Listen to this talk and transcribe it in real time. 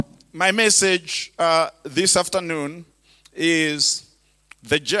My message this afternoon is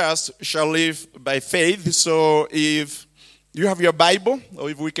the just shall live by faith. So if you have your Bible, or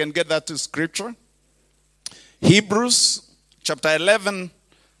if we can get that to scripture, Hebrews chapter 11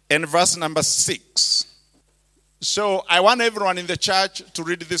 and verse number 6. So I want everyone in the church to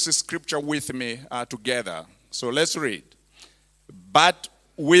read this scripture with me together. So let's read. But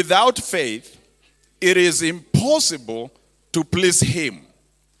without faith, it is impossible to please him.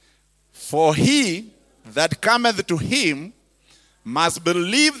 For he that cometh to him must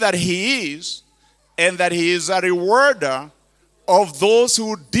believe that he is, and that he is a rewarder of those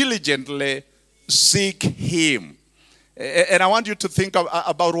who diligently seek him. And I want you to think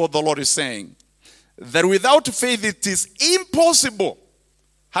about what the Lord is saying. That without faith it is impossible.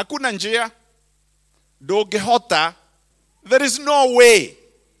 Hakuna njia, dogehota, there is no way.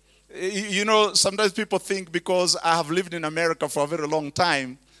 You know, sometimes people think because I have lived in America for a very long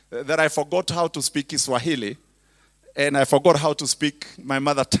time that I forgot how to speak Swahili and I forgot how to speak my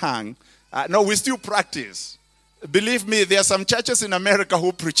mother tongue. No, we still practice. Believe me, there are some churches in America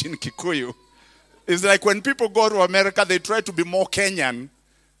who preach in Kikuyu. It's like when people go to America, they try to be more Kenyan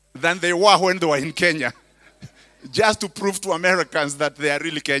than they were when they were in Kenya, just to prove to Americans that they are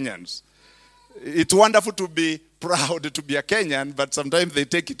really Kenyans. It's wonderful to be proud to be a Kenyan, but sometimes they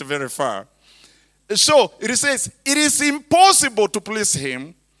take it very far. So it says, it is impossible to please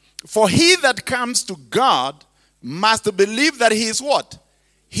him, for he that comes to God must believe that he is what?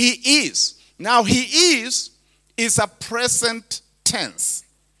 He is. Now he is a present tense.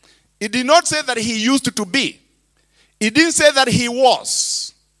 It did not say that he used to be. It didn't say that he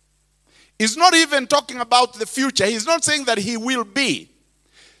was. It's not even talking about the future. He's not saying that he will be.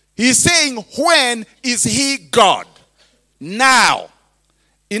 He's saying, when is he God? Now.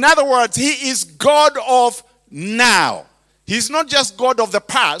 In other words, he is God of now. He's not just God of the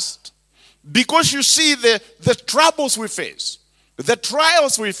past. Because you see the troubles we face, the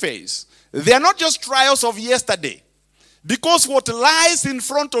trials we face, they are not just trials of yesterday. Because what lies in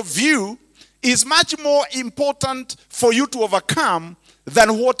front of you is much more important for you to overcome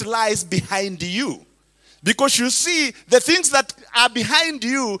than what lies behind you. Because you see, the things that are behind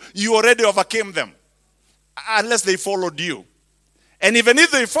you, you already overcame them. Unless they followed you. And even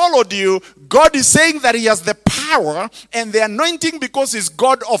if they followed you, God is saying that he has the power and the anointing because he's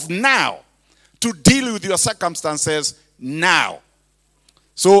God of now to deal with your circumstances now.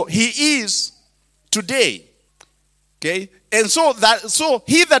 So he is today. Okay? And so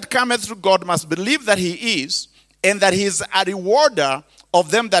he that cometh to God must believe that he is, and that he is a rewarder of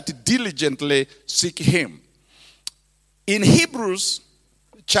them that diligently seek him. In Hebrews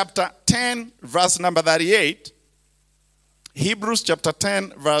chapter 10, verse number 38, Hebrews chapter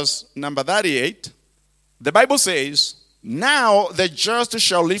 10, verse number 38, the Bible says, now the just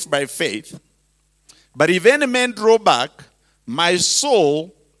shall live by faith, but if any man draw back, my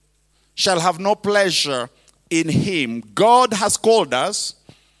soul shall have no pleasure in him. God has called us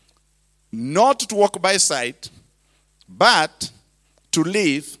not to walk by sight, but to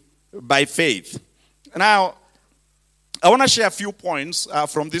live by faith. Now, I want to share a few points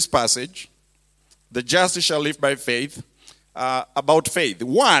from this passage. The just shall live by faith. About faith.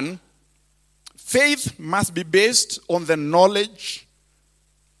 One, faith must be based on the knowledge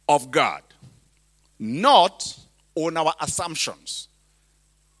of God, not on our assumptions.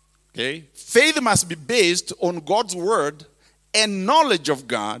 Okay? Faith must be based on God's word and knowledge of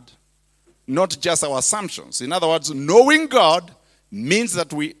God, not just our assumptions. In other words, knowing God means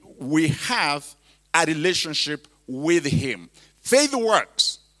that we have a relationship with him. Faith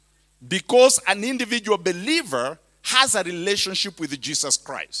works because an individual believer has a relationship with Jesus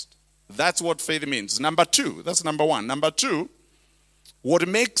Christ. That's what faith means. Number two, that's number one. Number two, what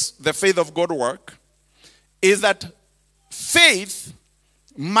makes the faith of God work is that faith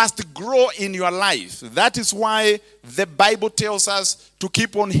must grow in your life. That is why the Bible tells us to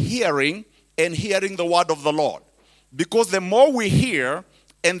keep on hearing and hearing the word of the Lord. Because the more we hear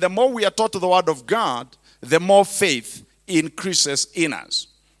and the more we are taught the word of God, the more faith increases in us.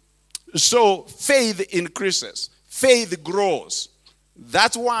 So faith increases. Faith grows.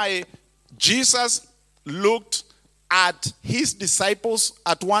 That's why Jesus looked at his disciples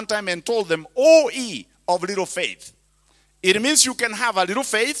at one time and told them, O ye of little faith. It means you can have a little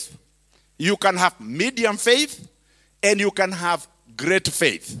faith, you can have medium faith, and you can have great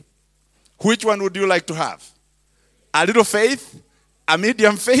faith. Which one would you like to have? A little faith, a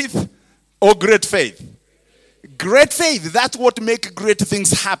medium faith, or great faith? Great faith, that's what makes great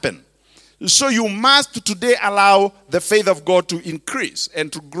things happen. So you must today allow the faith of God to increase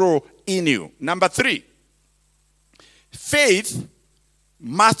and to grow in you. Number three, faith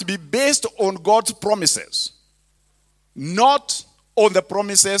must be based on God's promises, not on the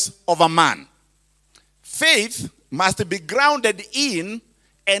promises of a man. Faith must be grounded in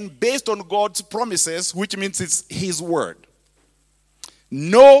and based on God's promises, which means it's His word.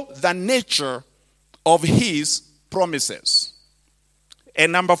 Know the nature of His promises.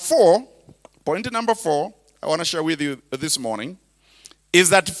 And point number 4, I want to share with you this morning, is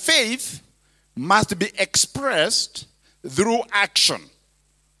that faith must be expressed through action.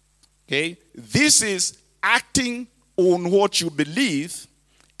 Okay? This is acting on what you believe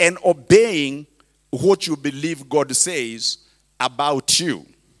and obeying what you believe God says about you.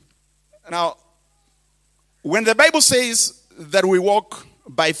 Now, when the Bible says that we walk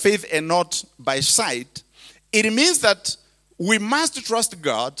by faith and not by sight, it means that we must trust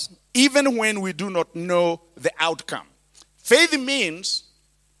God even when we do not know the outcome. Faith means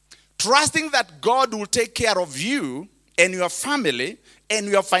trusting that God will take care of you and your family and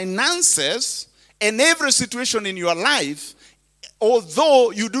your finances and every situation in your life,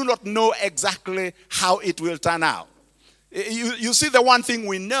 although you do not know exactly how it will turn out. You see, the one thing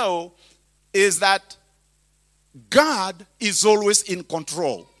we know is that God is always in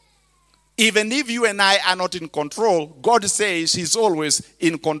control. Even if you and I are not in control, God says He's always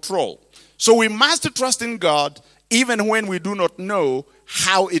in control. So we must trust in God even when we do not know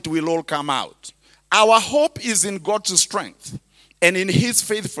how it will all come out. Our hope is in God's strength and in His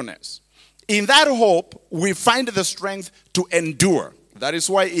faithfulness. In that hope, we find the strength to endure. That is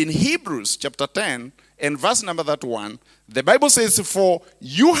why in Hebrews chapter 10 and verse number 1, the Bible says, "For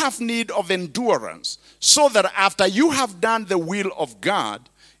you have need of endurance, so that after you have done the will of God,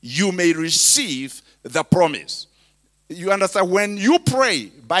 you may receive the promise." You understand? When you pray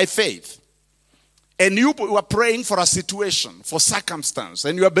by faith, and you are praying for a situation, for circumstance,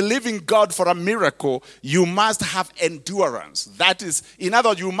 and you are believing God for a miracle, you must have endurance. That is, in other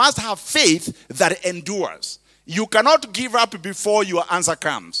words, you must have faith that endures. You cannot give up before your answer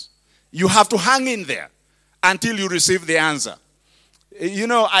comes. You have to hang in there until you receive the answer. You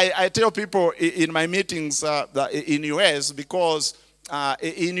know, I tell people in my meetings in U.S., because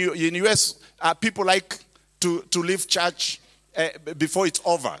in U.S. People like to leave church before it's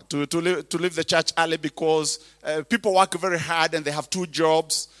over, to leave the church early, because people work very hard and they have 2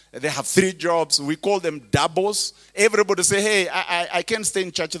 jobs, they have 3 jobs. We call them doubles. Everybody say, "Hey, I can't stay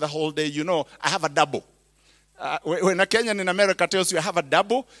in church the whole day. You know, I have a double." When a Kenyan in America tells you I have a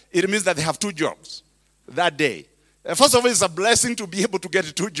double, it means that they have 2 jobs that day. First of all, it's a blessing to be able to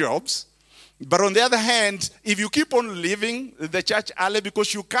get 2 jobs. But on the other hand, if you keep on leaving the church early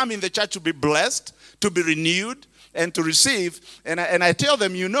because you come in the church to be blessed, to be renewed, and to receive, and I tell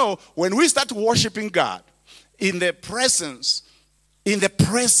them, you know, when we start worshiping God in the presence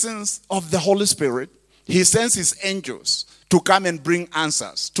of the Holy Spirit, He sends His angels to come and bring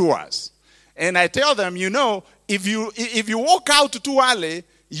answers to us. And I tell them, you know, if you walk out too early,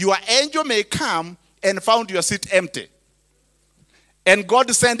 your angel may come and found your seat empty. And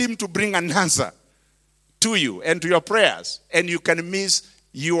God sent him to bring an answer to you and to your prayers. And you can miss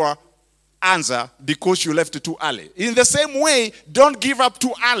your answer because you left too early. In the same way, don't give up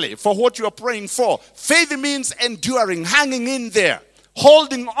too early for what you are praying for. Faith means enduring, hanging in there,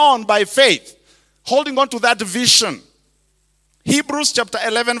 holding on by faith, holding on to that vision. Hebrews chapter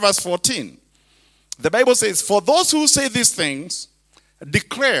 11 verse 14. The Bible says, "For those who say these things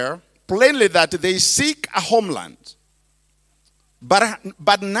declare plainly that they seek a homeland.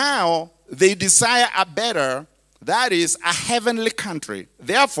 But now they desire a better, that is, a heavenly country.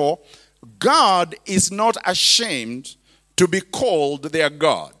 Therefore, God is not ashamed to be called their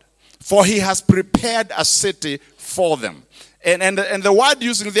God, for He has prepared a city for them." And the word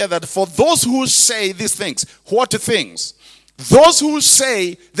using there, that for those who say these things. What things? Those who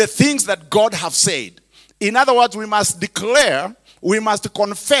say the things that God have said. In other words, we must declare, we must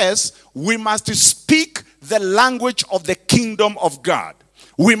confess, we must speak the language of the kingdom of God.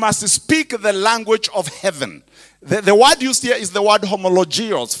 We must speak the language of heaven. The word used here is the word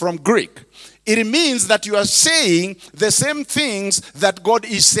homologios from Greek. It means that you are saying the same things that God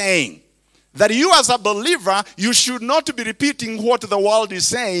is saying. That you as a believer, you should not be repeating what the world is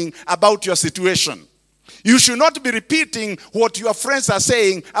saying about your situation. You should not be repeating what your friends are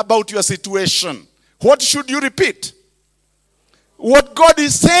saying about your situation. What should you repeat? What God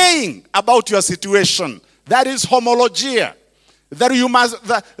is saying about your situation. That is homologia. That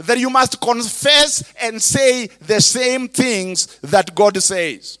you must confess and say the same things that God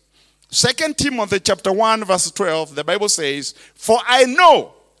says. 2 Timothy chapter 1 verse 12, the Bible says, "For I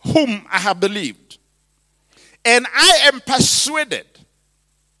know whom I have believed, and I am persuaded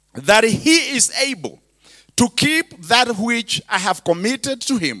that He is able to keep that which I have committed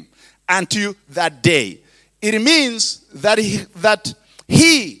to him until that day. It means that he that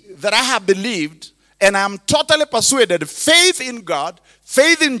I have believed, and I am totally persuaded, faith in God,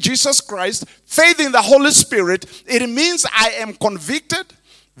 faith in Jesus Christ, faith in the Holy Spirit, it means I am convicted,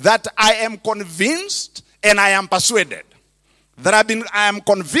 that I am convinced, and I am persuaded. I am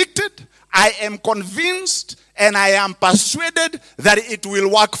convicted, I am convinced, and I am persuaded that it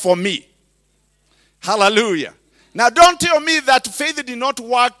will work for me. Hallelujah. Now don't tell me that faith did not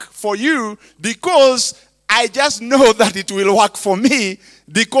work for you, because I just know that it will work for me,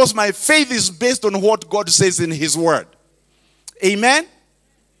 because my faith is based on what God says in his word. Amen?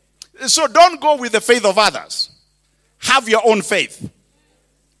 So don't go with the faith of others. Have your own faith.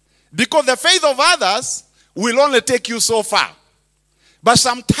 Because the faith of others will only take you so far. But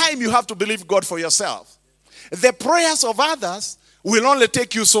sometimes you have to believe God for yourself. The prayers of others will only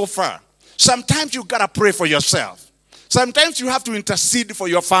take you so far. Sometimes you got to pray for yourself. Sometimes you have to intercede for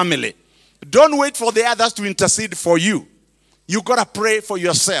your family. Don't wait for the others to intercede for you. You got to pray for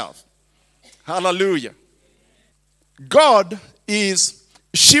yourself. Hallelujah. God is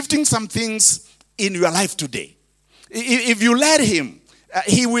shifting some things in your life today. If you let him,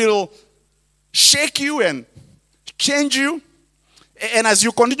 he will shake you and change you. And as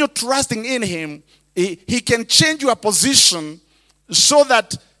you continue trusting in him, he can change your position so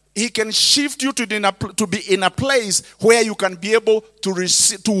that he can shift you to be in a place where you can be able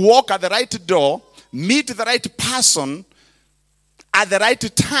to walk at the right door, meet the right person at the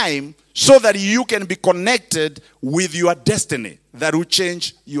right time, so that you can be connected with your destiny that will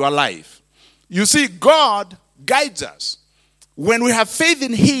change your life. You see, God guides us. When we have faith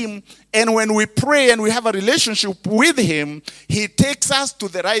in him, and when we pray and we have a relationship with him, he takes us to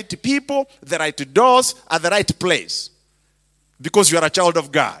the right people, the right doors, at the right place. Because you are a child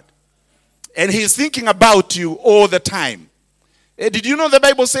of God. And he's thinking about you all the time. Did you know the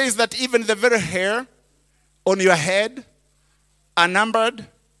Bible says that even the very hair on your head are numbered?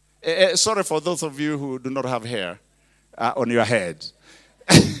 Sorry for those of you who do not have hair on your head.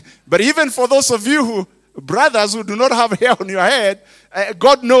 But even for those of you brothers who do not have hair on your head,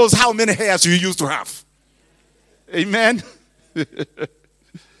 God knows how many hairs you used to have. Amen.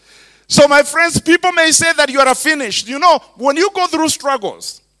 So my friends, people may say that you are finished. You know, when you go through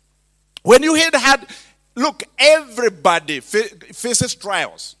struggles, when you look, everybody faces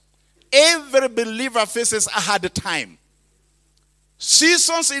trials. Every believer faces a hard time.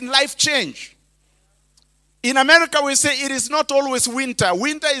 Seasons in life change. In America, we say it is not always winter.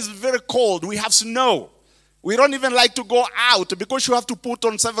 Winter is very cold. We have snow. We don't even like to go out because you have to put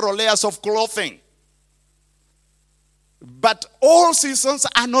on several layers of clothing. But all seasons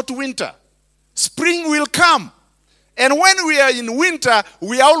are not winter. Spring will come. And when we are in winter,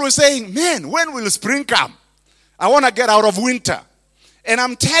 we are always saying, man, when will spring come? I want to get out of winter. And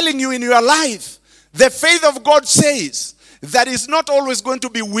I'm telling you, in your life, the faith of God says that it's not always going to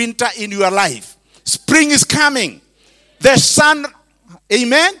be winter in your life. Spring is coming. The sun,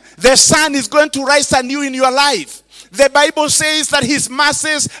 amen? The sun is going to rise anew in your life. The Bible says that his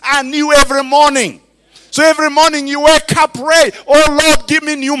mercies are new every morning. So every morning you wake up, pray, oh Lord, give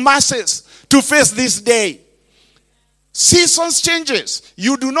me new mercies to face this day. Seasons changes.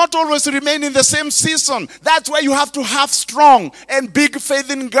 You do not always remain in the same season. That's why you have to have strong and big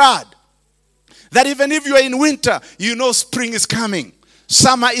faith in God. That even if you are in winter, you know spring is coming.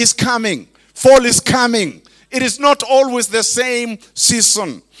 Summer is coming. Fall is coming. It is not always the same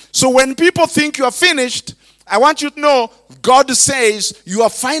season. So when people think you are finished, I want you to know God says your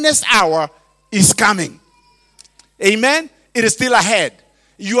finest hour is coming. Amen? It is still ahead.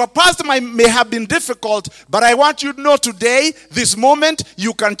 Your past may have been difficult, but I want you to know today, this moment,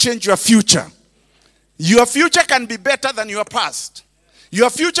 you can change your future. Your future can be better than your past.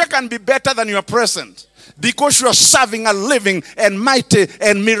 Your future can be better than your present, because you are serving a living and mighty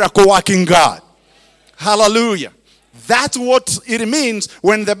and miracle working God. Hallelujah. That's what it means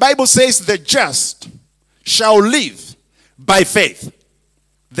when the Bible says the just shall live by faith.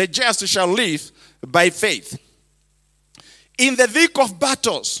 The just shall live by faith. In the thick of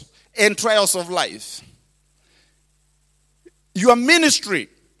battles and trials of life, your ministry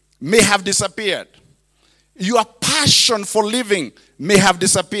may have disappeared. Your passion for living may have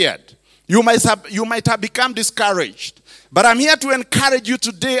disappeared. You might have become discouraged. But I'm here to encourage you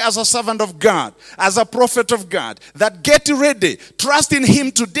today as a servant of God, as a prophet of God, that get ready. Trust in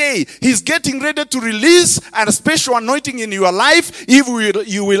him today. He's getting ready to release a special anointing in your life if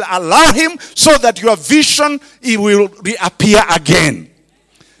you will allow him, so that your vision will reappear again.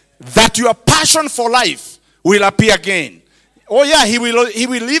 That your passion for life will appear again. Oh yeah, he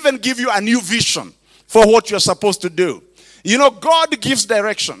will even give you a new vision for what you're supposed to do. You know, God gives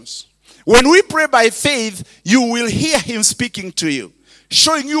directions. When we pray by faith, you will hear him speaking to you,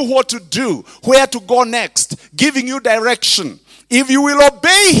 showing you what to do, where to go next, giving you direction. If you will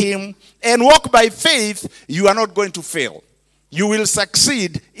obey him and walk by faith, you are not going to fail. You will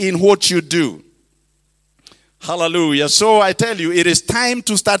succeed in what you do. Hallelujah. So I tell you, it is time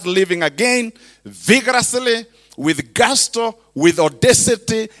to start living again vigorously, with gusto, with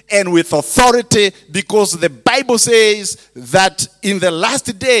audacity, and with authority, because the Bible says that in the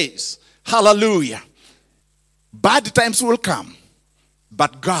last days, hallelujah, bad times will come,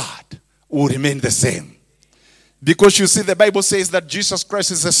 but God will remain the same. Because you see, the Bible says that Jesus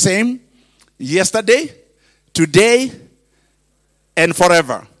Christ is the same yesterday, today, and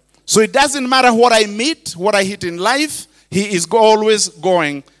forever. So it doesn't matter what I meet, what I hit in life, he is always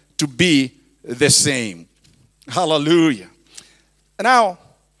going to be the same. Hallelujah. Now,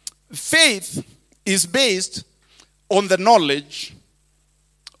 faith is based on the knowledge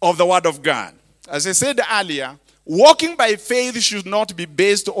of the Word of God. As I said earlier, walking by faith should not be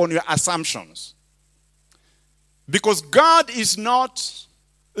based on your assumptions. Because God is not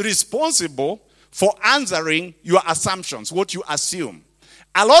responsible for answering your assumptions, what you assume.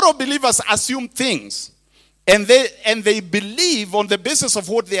 A lot of believers assume things, and they believe on the basis of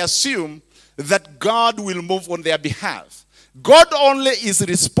what they assume that God will move on their behalf. God only is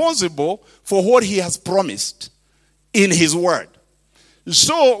responsible for what he has promised in his word.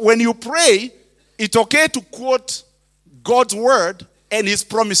 So when you pray, it's okay to quote God's word and his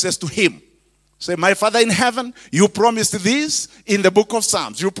promises to him. Say, my Father in heaven, you promised this in the book of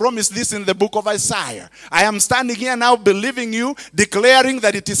Psalms. You promised this in the book of Isaiah. I am standing here now believing you, declaring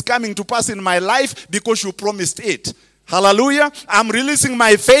that it is coming to pass in my life because you promised it. Hallelujah. I'm releasing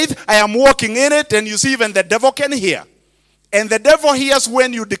my faith. I am walking in it. And you see, even the devil can hear. And the devil hears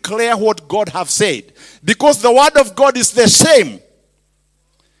when you declare what God has said. Because the word of God is the same.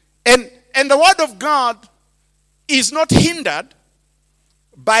 And the word of God is not hindered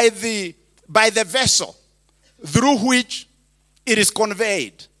by the vessel through which it is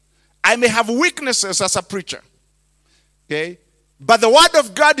conveyed. I may have weaknesses as a preacher. Okay? But the word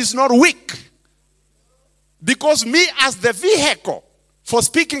of God is not weak. Because me as the vehicle for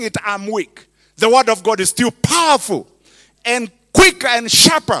speaking it, I'm weak. The word of God is still powerful and quicker and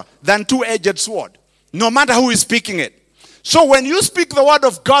sharper than two-edged sword, no matter who is speaking it. So when you speak the word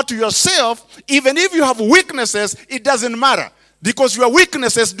of God to yourself, even if you have weaknesses, it doesn't matter. Because your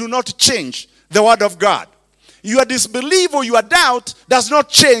weaknesses do not change the word of God. Your disbelief or your doubt does not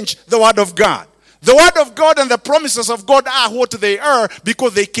change the word of God. The word of God and the promises of God are what they are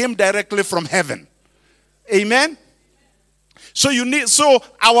because they came directly from heaven. Amen? So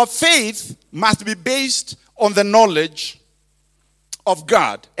our faith must be based on the knowledge of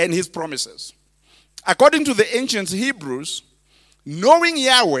God and his promises. According to the ancient Hebrews, knowing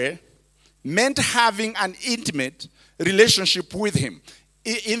Yahweh meant having an intimate relationship with him.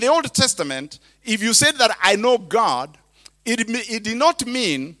 In the Old Testament, if you said that I know God, it did not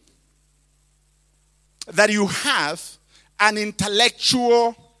mean that you have an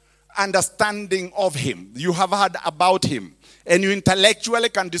intellectual understanding of him. You have heard about him, and you intellectually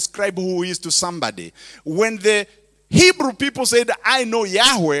can describe who he is to somebody. When the Hebrew people said, I know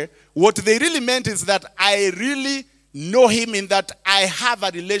Yahweh, what they really meant is that I really know him in that I have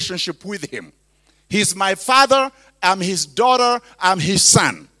a relationship with him. He's my father, I'm his daughter, I'm his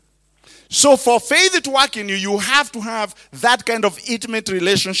son. So for faith to work in you, you have to have that kind of intimate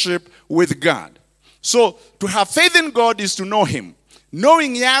relationship with God. So to have faith in God is to know him.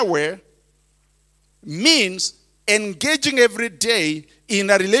 Knowing Yahweh means engaging every day in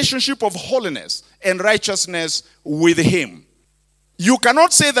a relationship of holiness and righteousness with him. You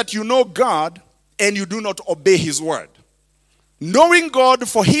cannot say that you know God and you do not obey his word. Knowing God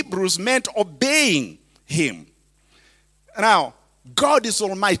for Hebrews meant obeying him. Now, God is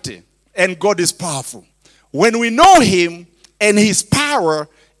almighty and God is powerful. When we know him and his power,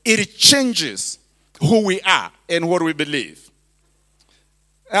 it changes who we are and what we believe.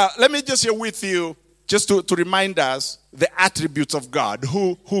 Let me just share with you, just to remind us the attributes of God,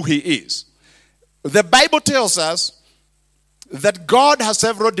 who he is. The Bible tells us that God has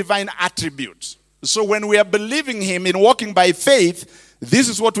several divine attributes. So when we are believing him in walking by faith, this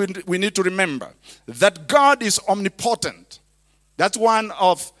is what we need to remember. That God is omnipotent. That's one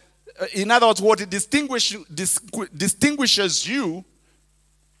of, in other words, what distinguishes you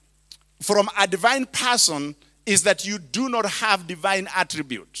from a divine person is that you do not have divine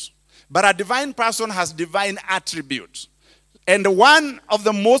attributes. But a divine person has divine attributes. And one of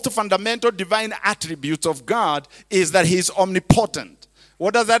the most fundamental divine attributes of God is that he is omnipotent.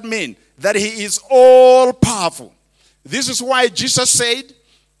 What does that mean? That he is all powerful. This is why Jesus said,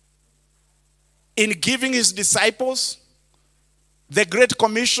 in giving his disciples the Great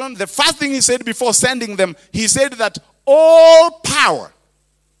Commission, the first thing he said before sending them, he said that all power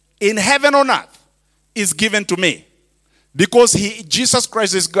in heaven on earth is given to me. Because Jesus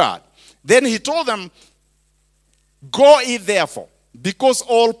Christ is God. Then he told them, go ye therefore, because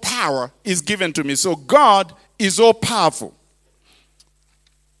all power is given to me. So God is all powerful.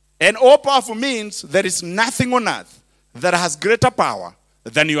 And all powerful means there is nothing on earth that has greater power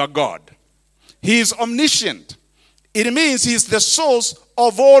than your God. He is omniscient. It means he is the source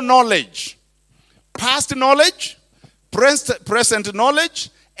of all knowledge. Past knowledge, present knowledge,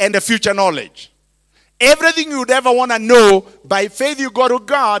 and the future knowledge. Everything you would ever want to know, by faith you go to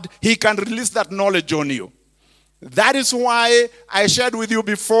God, he can release that knowledge on you. That is why I shared with you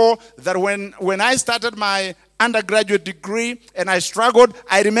before that when I started my undergraduate degree and I struggled,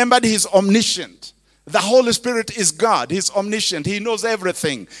 I remembered he's omniscient. The Holy Spirit is God. He's omniscient. He knows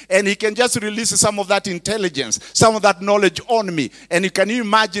everything. And he can just release some of that intelligence, some of that knowledge on me. And can you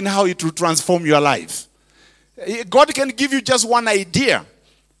imagine how it will transform your life? God can give you just one idea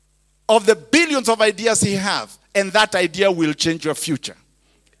of the billions of ideas he has. And that idea will change your future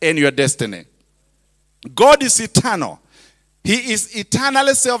and your destiny. God is eternal. He is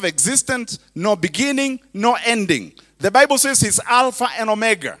eternally self-existent, no beginning, no ending. The Bible says he's Alpha and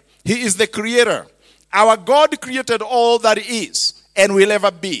Omega. He is the creator. Our God created all that is and will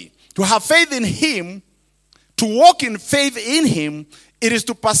ever be. To have faith in him, to walk in faith in him, it is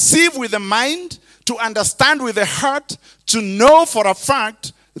to perceive with the mind, to understand with the heart, to know for a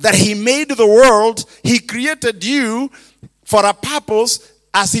fact that he made the world, he created you for a purpose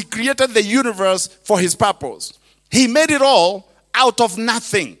as he created the universe for his purpose. He made it all out of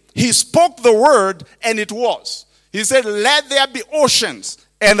nothing. He spoke the word and it was. He said, let there be oceans,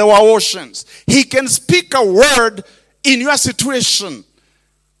 and there were oceans. He can speak a word in your situation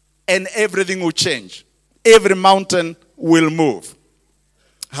and everything will change. Every mountain will move.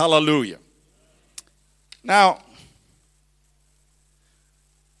 Hallelujah. Now,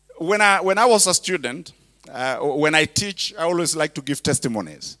 when I was a student, when I teach, I always like to give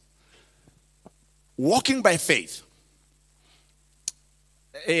testimonies. Walking by faith.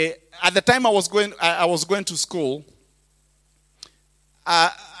 At the time I was going to school,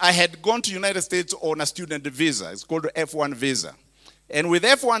 I had gone to United States on a student visa. It's called F1 visa. And with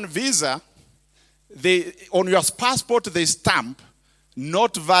F1 visa, on your passport they stamp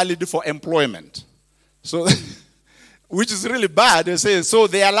not valid for employment. So, which is really bad. They say, so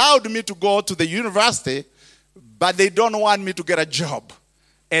they allowed me to go to the university, but they don't want me to get a job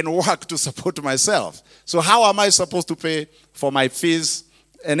and work to support myself. So how am I supposed to pay for my fees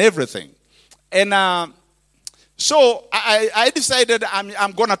and everything? And so I decided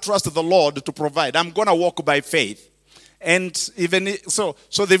I'm going to trust the Lord to provide. I'm going to walk by faith. And even so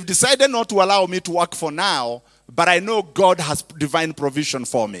they've decided not to allow me to work for now, but I know God has divine provision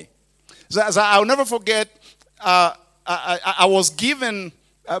for me. So I'll never forget, I was given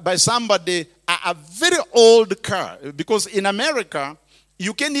by somebody a very old car, because in America,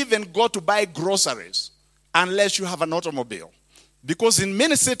 you can't even go to buy groceries unless you have an automobile. Because in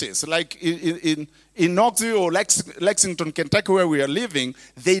many cities, like in Knoxville or Lexington, Kentucky, where we are living,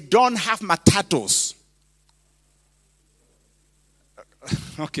 they don't have matatos.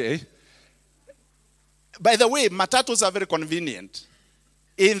 Okay. By the way, matatos are very convenient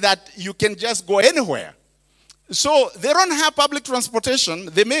in that you can just go anywhere. So they don't have public transportation.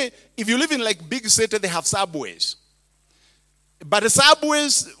 They may, if you live in like big city, they have subways. But the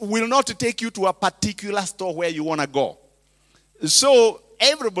subways will not take you to a particular store where you want to go. So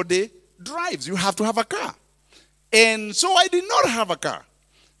everybody drives. You have to have a car. And so I did not have a car.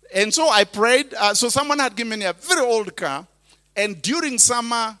 And so I prayed. So someone had given me a very old car. And during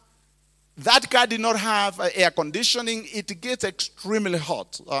summer, that car did not have air conditioning. It gets extremely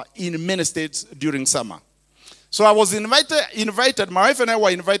hot in many states during summer. So I was invited, my wife and I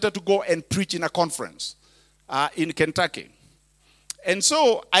were invited to go and preach in a conference in Kentucky. And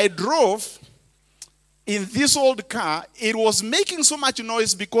so I drove in this old car. It was making so much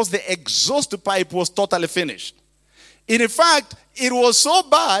noise because the exhaust pipe was totally finished. In fact, it was so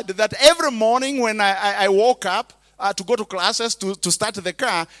bad that every morning when I woke up to go to classes to start the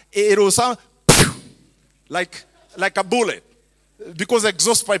car, it would sound like a bullet because the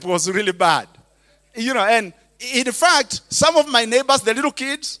exhaust pipe was really bad. You know, and in fact, some of my neighbors, the little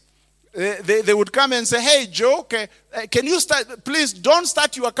kids, they would come and say, hey, Joe, can you start, please don't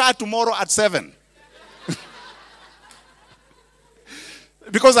start your car tomorrow at 7.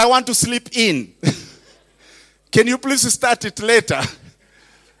 Because I want to sleep in. Can you please start it later?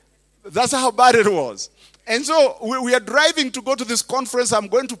 That's how bad it was. And so we are driving to go to this conference. I'm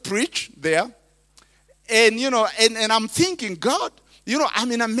going to preach there. And, and I'm thinking, God,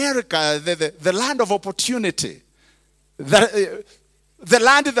 I'm in America, the land of opportunity. The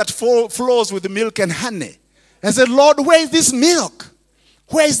land that flows with milk and honey. I said, Lord, where is this milk?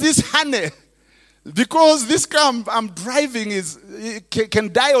 Where is this honey? Because this car I'm driving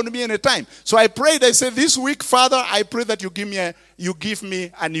can die on me anytime. So I prayed. I said, this week, Father, I pray that you give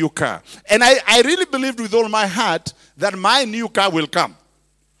me a new car. And I really believed with all my heart that my new car will come.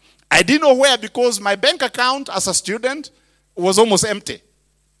 I didn't know where because my bank account as a student was almost empty.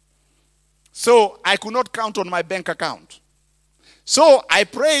 So I could not count on my bank account. So I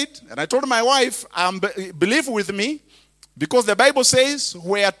prayed and I told my wife, believe with me, because the Bible says,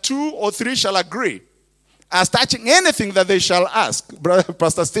 where 2 or 3 shall agree, as touching anything that they shall ask, Brother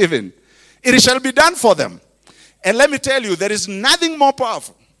Pastor Stephen, it shall be done for them. And let me tell you, there is nothing more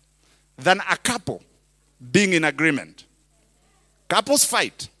powerful than a couple being in agreement. Couples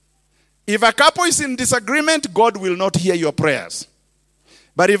fight. If a couple is in disagreement, God will not hear your prayers.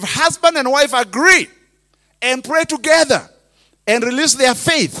 But if husband and wife agree and pray together and release their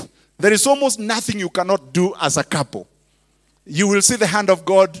faith, there is almost nothing you cannot do as a couple. You will see the hand of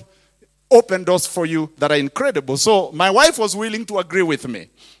God open doors for you that are incredible. So my wife was willing to agree with me.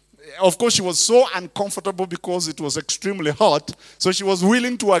 Of course, she was so uncomfortable because it was extremely hot. So she was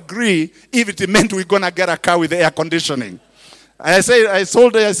willing to agree if it meant we're going to get a car with air conditioning. I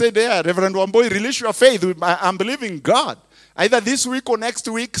told her, yeah, Reverend Wambui, release your faith. I'm believing God. Either this week or next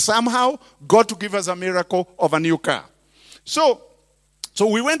week, somehow, God to give us a miracle of a new car. So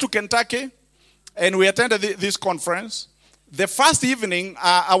we went to Kentucky and we attended this conference. The first evening,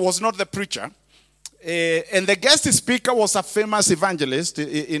 I was not the preacher. And the guest speaker was a famous evangelist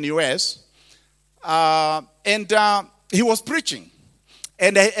in the U.S. And he was preaching.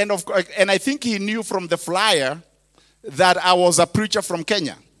 And I think he knew from the flyer that I was a preacher from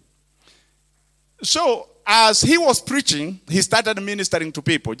Kenya. So as he was preaching, he started ministering to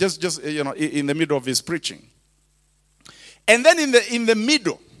people, just in the middle of his preaching. And then in the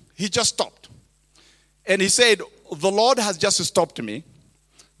middle, he just stopped. And he said, the Lord has just stopped me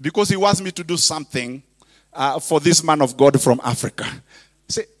because he wants me to do something for this man of God from Africa.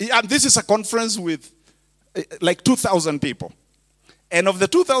 This is a conference with like 2,000 people. And of the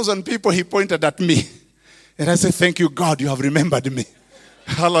 2,000 people, he pointed at me. And I said, thank you, God, you have remembered me.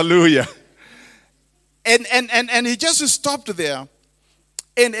 Hallelujah. And he just stopped there.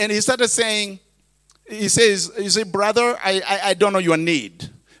 And he started saying, he said, brother, I don't know your need.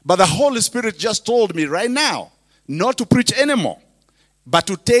 But the Holy Spirit just told me right now not to preach anymore, but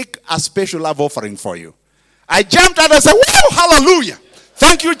to take a special love offering for you. I jumped out and said, whoa, hallelujah.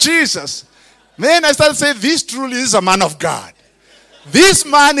 Thank you, Jesus. Man, I started saying, this truly is a man of God. This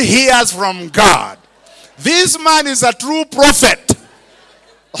man hears from God. This man is a true prophet.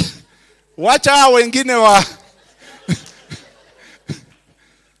 Watch out, wengine wa.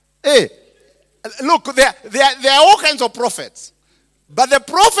 Hey, look, there are all kinds of prophets. But the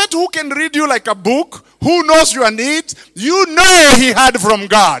prophet who can read you like a book, who knows your needs, you know he heard from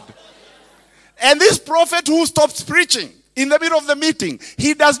God. And this prophet who stops preaching in the middle of the meeting,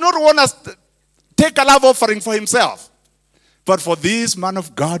 he does not want us to take a love offering for himself, but for this man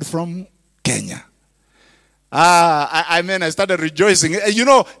of God from Kenya. I started rejoicing.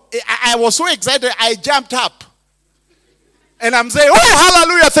 I was so excited, I jumped up. And I'm saying, oh,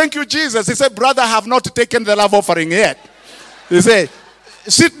 hallelujah, thank you, Jesus. He said, brother, I have not taken the love offering yet. He said,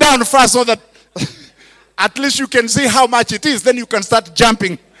 sit down first so that at least you can see how much it is. Then you can start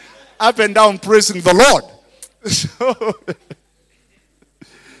jumping up and down, praising the Lord.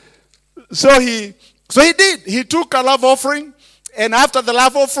 So he did. He took a love offering. And after the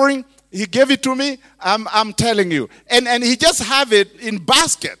love offering, he gave it to me. I'm telling you. And he just have it in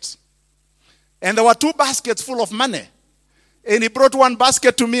baskets. And there were 2 baskets full of money. And he brought one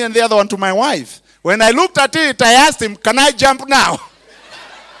basket to me and the other one to my wife. When I looked at it, I asked him, can I jump now?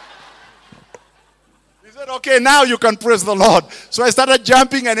 He said, okay, now you can praise the Lord. So I started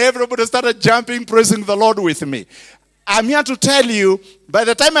jumping and everybody started jumping, praising the Lord with me. I'm here to tell you, by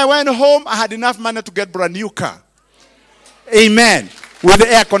the time I went home, I had enough money to get a brand new car. Amen. With the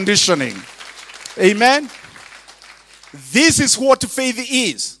air conditioning. Amen. This is what faith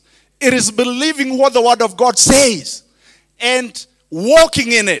is. It is believing what the word of God says and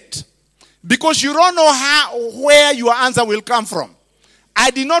walking in it. Because you don't know where your answer will come from.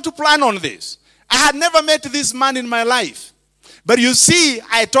 I did not plan on this. I had never met this man in my life. But you see,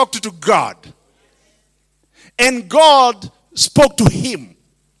 I talked to God. And God spoke to him.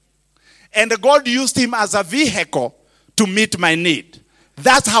 And God used him as a vehicle to meet my need.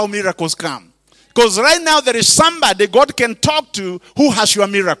 That's how miracles come. Because right now there is somebody God can talk to who has your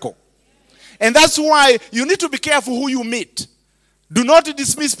miracle. And that's why you need to be careful who you meet. Do not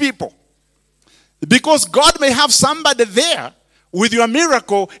dismiss people. Because God may have somebody there with your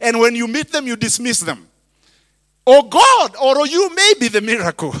miracle, and when you meet them, you dismiss them. Or God, or you may be the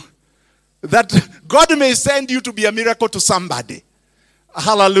miracle. That God may send you to be a miracle to somebody.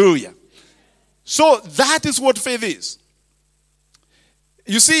 Hallelujah. So that is what faith is.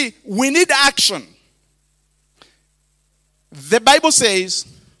 You see, we need action. The Bible says,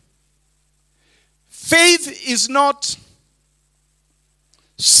 faith is not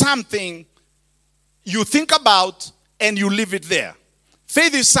something you think about and you leave it there.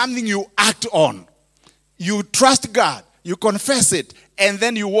 Faith is something you act on. You trust God, you confess it, and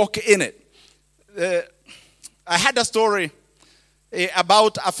then you walk in it. I had a story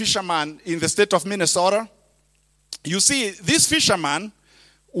about a fisherman in the state of Minnesota. You see, this fisherman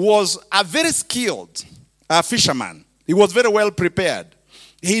was a very skilled fisherman. He was very well prepared.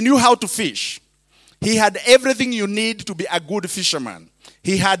 He knew how to fish. He had everything you need to be a good fisherman.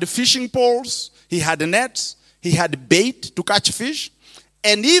 He had fishing poles, he had nets, he had bait to catch fish,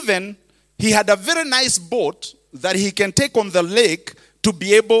 and even he had a very nice boat that he can take on the lake to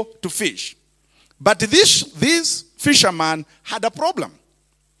be able to fish. But this fisherman had a problem.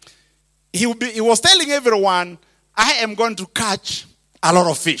 He was telling everyone, I am going to catch a lot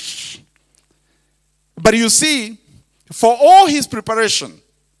of fish. But you see, for all his preparation,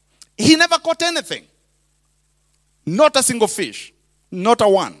 he never caught anything. Not a single fish. Not a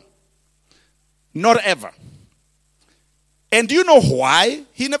one. Not ever. And do you know why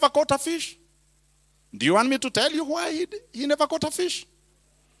he never caught a fish? Do you want me to tell you why he never caught a fish?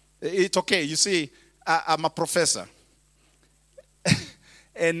 It's okay. You see, I'm a professor.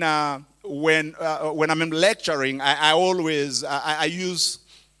 And when I'm lecturing, I always use,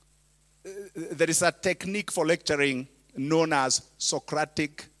 there is a technique for lecturing known as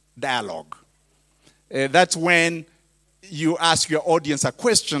Socratic dialogue. That's when you ask your audience a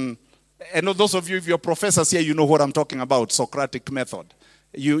question. And those of you, if you're professors here, you know what I'm talking about, Socratic method.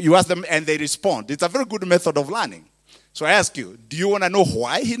 You ask them and they respond. It's a very good method of learning. So I ask you, do you want to know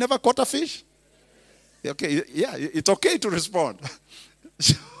why he never caught a fish? Okay, yeah, it's okay to respond.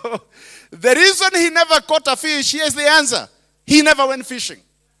 So, the reason he never caught a fish, here's the answer. He never went fishing.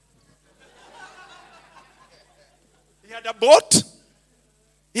 He had a boat.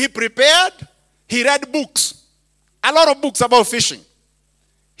 He prepared. He read books. A lot of books about fishing.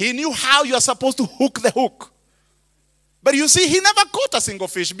 He knew how you are supposed to hook the hook. But you see, he never caught a single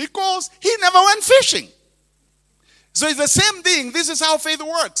fish because he never went fishing. So it's the same thing. This is how faith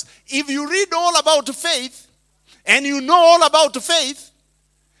works. If you read all about faith, and you know all about faith,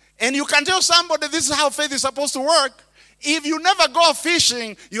 and you can tell somebody this is how faith is supposed to work, if you never go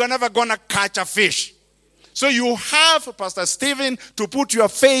fishing, you are never going to catch a fish. So you have, Pastor Stephen, to put your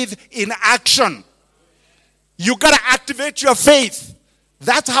faith in action. You got to activate your faith.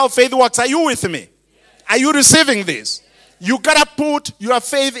 That's how faith works. Are you with me? Are you receiving this? You got to put your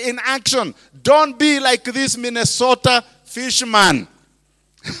faith in action. Don't be like this Minnesota fisherman.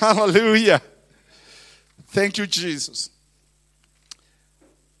 Hallelujah. Thank you, Jesus.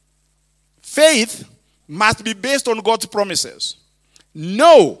 Faith must be based on God's promises.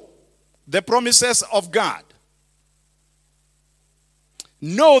 Know the promises of God.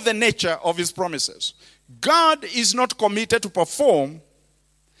 Know the nature of his promises. God is not committed to perform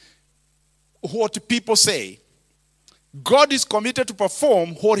what people say. God is committed to perform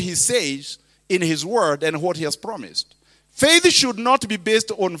what he says in his word and what he has promised. Faith should not be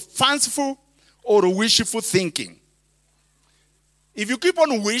based on fanciful or wishful thinking. If you keep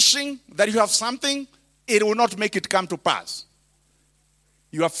on wishing that you have something, it will not make it come to pass.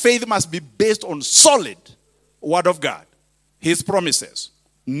 Your faith must be based on solid word of God, his promises,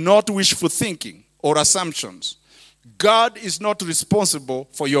 not wishful thinking or assumptions. God is not responsible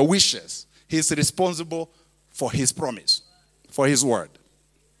for your wishes. He is responsible for his promise, for his word.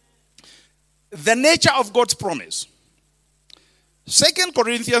 The nature of God's promise. 2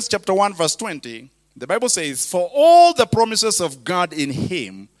 Corinthians chapter 1 verse 20, the Bible says, for all the promises of God in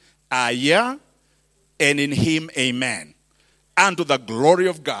him are yea, and in him amen, unto the glory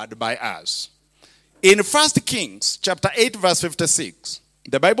of God by us. In 1 Kings chapter 8 verse 56,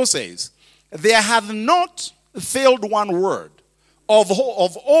 the Bible says, there hath not failed one word of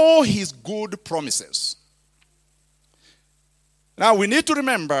all his good promises. Now we need to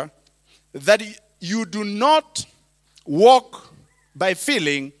remember that you do not walk by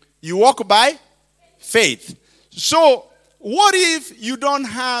feeling, you walk by faith. So what if you don't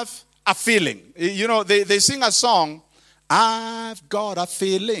have a feeling? You know, they sing a song, I've got a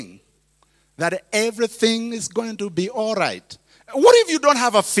feeling that everything is going to be all right. What if you don't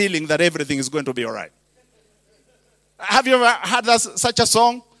have a feeling that everything is going to be all right? Have you ever heard such a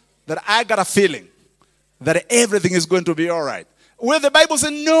song? That I got a feeling that everything is going to be all right. Well, the Bible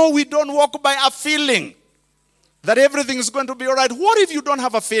says, no, we don't walk by a feeling that everything is going to be all right. What if you don't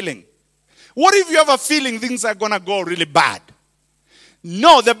have a feeling? What if you have a feeling things are going to go really bad?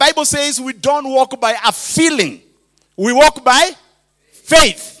 No, the Bible says we don't walk by a feeling. We walk by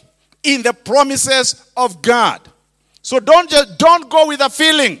faith in the promises of God. So don't go with a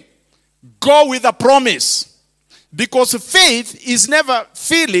feeling. Go with a promise. Because faith is never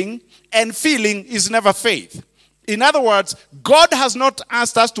feeling, and feeling is never faith. In other words, God has not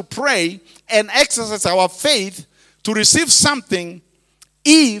asked us to pray and exercise our faith to receive something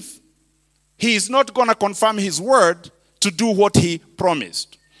if He is not going to confirm His word to do what He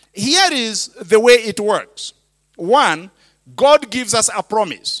promised. Here is the way it works. One, God gives us a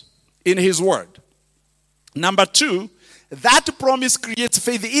promise in His word. Number two, that promise creates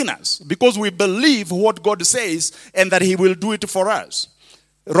faith in us because we believe what God says and that He will do it for us.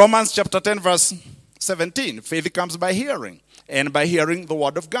 Romans chapter 10 verse 17. Faith comes by hearing, and by hearing the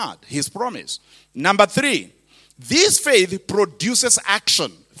word of God, His promise. Number three, this faith produces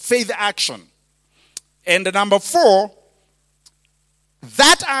action, faith action. And number four,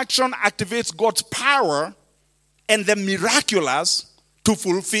 that action activates God's power and the miraculous to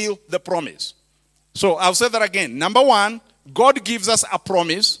fulfill the promise. So I'll say that again. Number one, God gives us a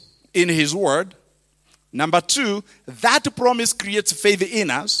promise in His word. Number two, that promise creates faith in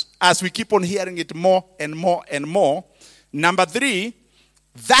us as we keep on hearing it more and more and more. Number three,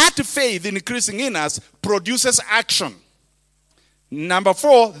 that faith increasing in us produces action. Number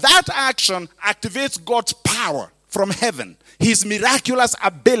four, that action activates God's power from heaven, His miraculous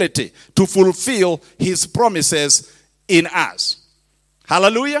ability to fulfill His promises in us.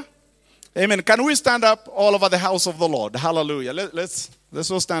 Hallelujah. Amen. Can we stand up all over the house of the Lord? Hallelujah. Let's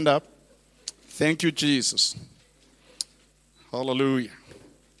all stand up. Thank you, Jesus. Hallelujah.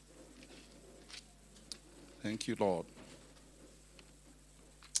 Thank you, Lord.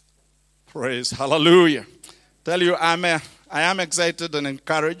 Praise. Hallelujah. Tell you, I am excited and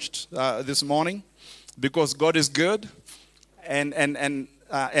encouraged this morning because God is good, and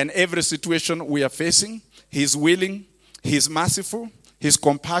every situation we are facing, He's willing, He's merciful, He's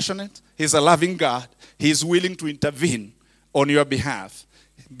compassionate, He's a loving God. He's willing to intervene on your behalf.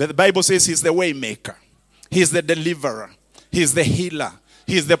 But the Bible says He's the way maker. He's the deliverer. He's the healer.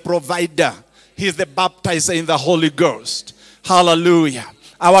 He's the provider. He's the baptizer in the Holy Ghost. Hallelujah.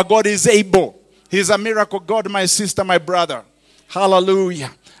 Our God is able. He's a miracle God, my sister, my brother.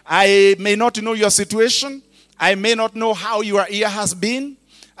 Hallelujah. I may not know your situation. I may not know how your year has been.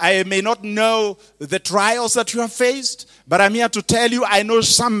 I may not know the trials that you have faced. But I'm here to tell you, I know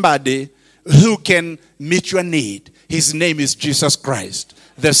somebody who can meet your need. His name is Jesus Christ,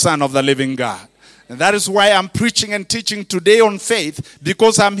 the Son of the living God. And that is why I'm preaching and teaching today on faith,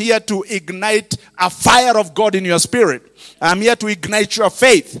 because I'm here to ignite a fire of God in your spirit. I'm here to ignite your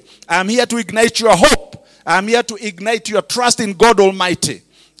faith. I'm here to ignite your hope. I'm here to ignite your trust in God Almighty.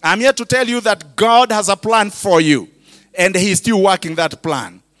 I'm here to tell you that God has a plan for you, and He's still working that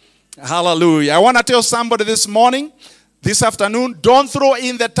plan. Hallelujah. I want to tell somebody this morning, this afternoon, don't throw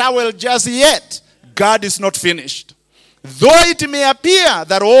in the towel just yet. God is not finished. Though it may appear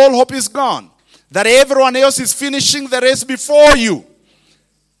that all hope is gone, that everyone else is finishing the race before you,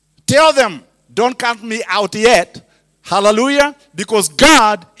 tell them, don't count me out yet. Hallelujah. Because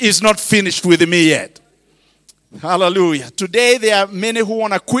God is not finished with me yet. Hallelujah. Today there are many who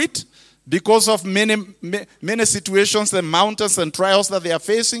want to quit because of many situations, the mountains and trials that they are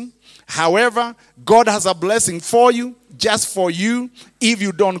facing. However, God has a blessing for you, just for you, if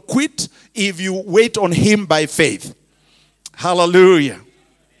you don't quit, if you wait on Him by faith. Hallelujah.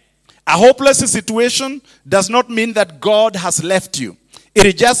 A hopeless situation does not mean that God has left you.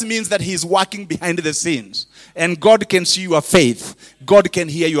 It just means that He's working behind the scenes. And God can see your faith. God can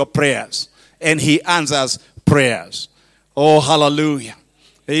hear your prayers. And He answers prayers. Oh, hallelujah.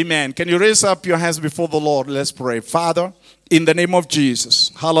 Amen. Can you raise up your hands before the Lord? Let's pray. Father, in the name of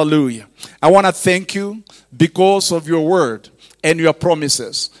Jesus, hallelujah. I want to thank you because of your word and your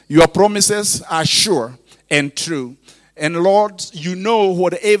promises. Your promises are sure and true. And Lord, you know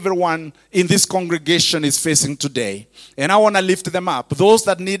what everyone in this congregation is facing today. And I want to lift them up. Those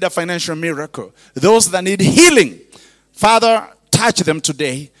that need a financial miracle. Those that need healing. Father, touch them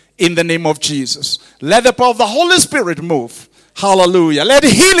today in the name of Jesus. Let the power of the Holy Spirit move. Hallelujah. Let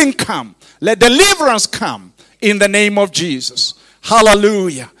healing come. Let deliverance come in the name of Jesus.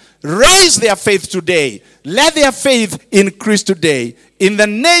 Hallelujah. Raise their faith today. Let their faith increase today in the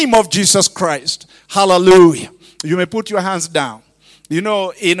name of Jesus Christ. Hallelujah. You may put your hands down. You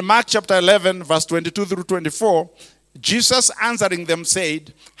know, in Mark chapter 11, verse 22 through 24, Jesus answering them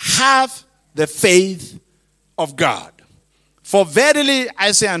said, have the faith of God. For verily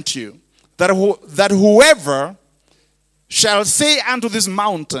I say unto you, that whoever shall say unto this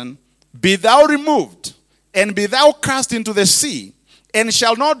mountain, be thou removed, and be thou cast into the sea, and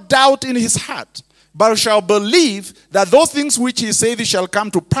shall not doubt in his heart, but shall believe that those things which he saith shall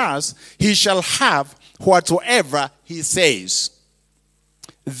come to pass, he shall have whatsoever he says.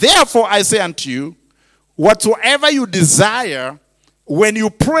 Therefore I say unto you, whatsoever you desire, when you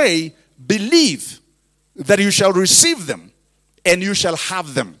pray, believe that you shall receive them, and you shall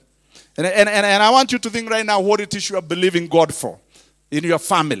have them. And I want you to think right now what it is you are believing God for in your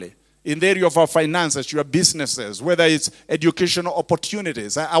family, in the area of our finances, your businesses, whether it's educational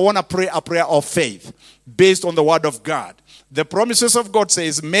opportunities. I want to pray a prayer of faith based on the word of God. The promises of God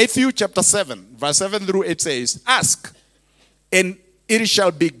says, Matthew chapter 7, verse 7 through 8 says, ask, and it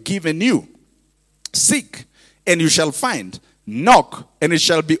shall be given you. Seek, and you shall find. Knock, and it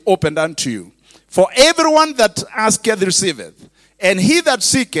shall be opened unto you. For everyone that asketh receiveth, and he that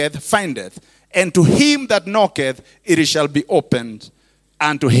seeketh findeth, and to him that knocketh it shall be opened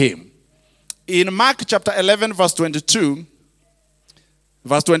unto him. In Mark chapter 11, verse 22,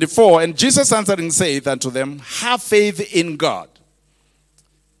 verse 24, and Jesus answering saith unto them, have faith in God,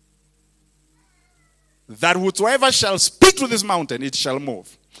 that whosoever shall speak to this mountain, it shall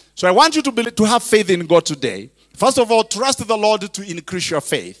move. So I want you to have faith in God today. First of all, trust the Lord to increase your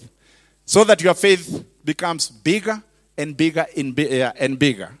faith, so that your faith becomes bigger and bigger and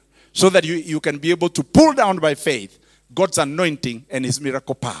bigger, so that you can be able to pull down by faith God's anointing and his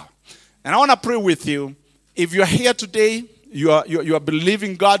miracle power. And I want to pray with you. If you're here today, you are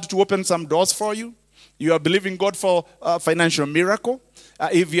believing God to open some doors for you. You are believing God for a financial miracle.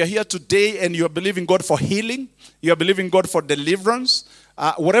 If you're here today and you are believing God for healing, you are believing God for deliverance,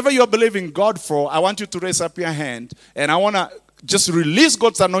 whatever you are believing God for, I want you to raise up your hand, and I want to just release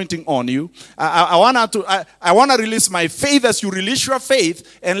God's anointing on you. I want to release my faith as you release your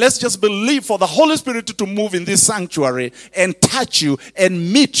faith, and let's just believe for the Holy Spirit to move in this sanctuary and touch you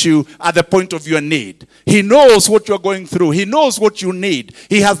and meet you at the point of your need. He knows what you're going through. He knows what you need.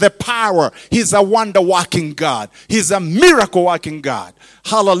 He has the power. He's a wonder-working God. He's a miracle-working God.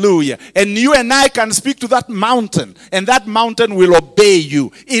 Hallelujah. And you and I can speak to that mountain, and that mountain will obey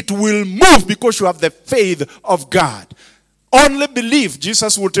you. It will move because you have the faith of God. Only believe.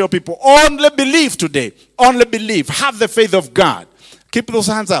 Jesus will tell people, only believe today. Only believe. Have the faith of God. Keep those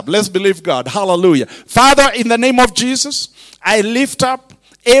hands up. Let's believe God. Hallelujah. Father, in the name of Jesus, I lift up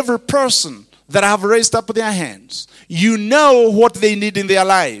every person that have raised up their hands. You know what they need in their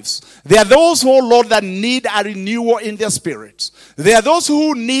lives. There are those, oh Lord, that need a renewal in their spirits. There are those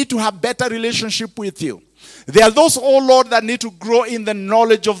who need to have better relationship with you. There are those, oh Lord, that need to grow in the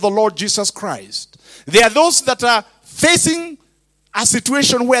knowledge of the Lord Jesus Christ. There are those that are facing a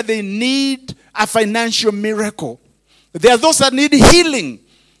situation where they need a financial miracle. There are those that need healing,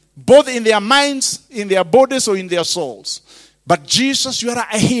 both in their minds, in their bodies, or in their souls. But Jesus, you are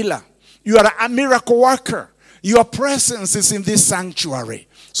a healer. You are a miracle worker. Your presence is in this sanctuary.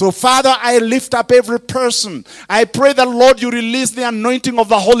 So, Father, I lift up every person. I pray that, Lord, you release the anointing of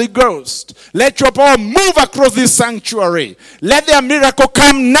the Holy Ghost. Let your power move across this sanctuary. Let their miracle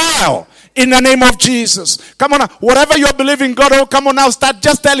come now. In the name of Jesus. Come on now. Whatever you're believing God, oh, come on now. Start.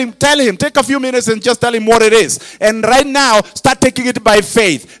 Just tell him. Take a few minutes and just tell him what it is. And right now, start taking it by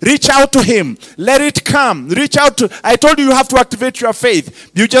faith. Reach out to him. Let it come. Reach out to. I told you have to activate your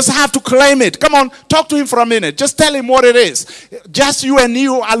faith. You just have to claim it. Come on. Talk to him for a minute. Just tell him what it is. Just you and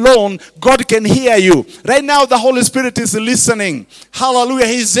you alone, God can hear you. Right now, the Holy Spirit is listening. Hallelujah.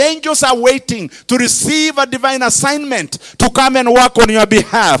 His angels are waiting to receive a divine assignment to come and work on your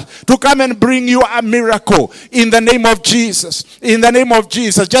behalf. To come and bring you a miracle in the name of Jesus. In the name of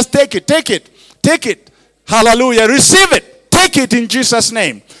Jesus. Just take it. Take it. Take it. Hallelujah. Receive it. Take it in Jesus'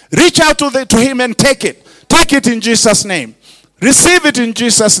 name. Reach out to him and take it. Take it in Jesus' name. Receive it in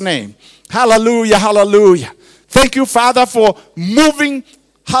Jesus' name. Hallelujah. Hallelujah. Thank you, Father, for moving,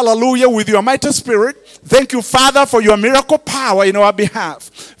 hallelujah, with your mighty spirit. Thank you, Father, for your miracle power in our behalf.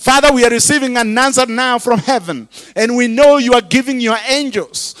 Father, we are receiving an answer now from heaven. And we know you are giving your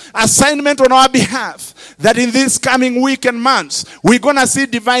angels assignment on our behalf. That in this coming week and months, we're going to see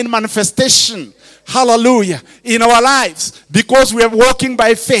divine manifestation. Hallelujah. In our lives. Because we are walking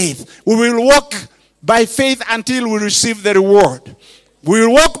by faith. We will walk by faith until we receive the reward. We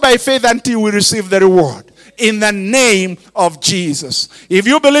will walk by faith until we receive the reward. in the name of Jesus. If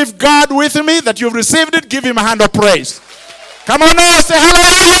you believe God with me that you've received it, give him a hand of praise. Come on now, say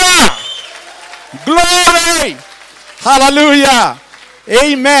hallelujah. Glory. Hallelujah.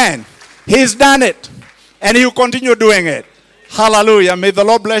 Amen. He's done it. And he'll continue doing it. Hallelujah. May the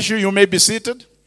Lord bless you. You may be seated.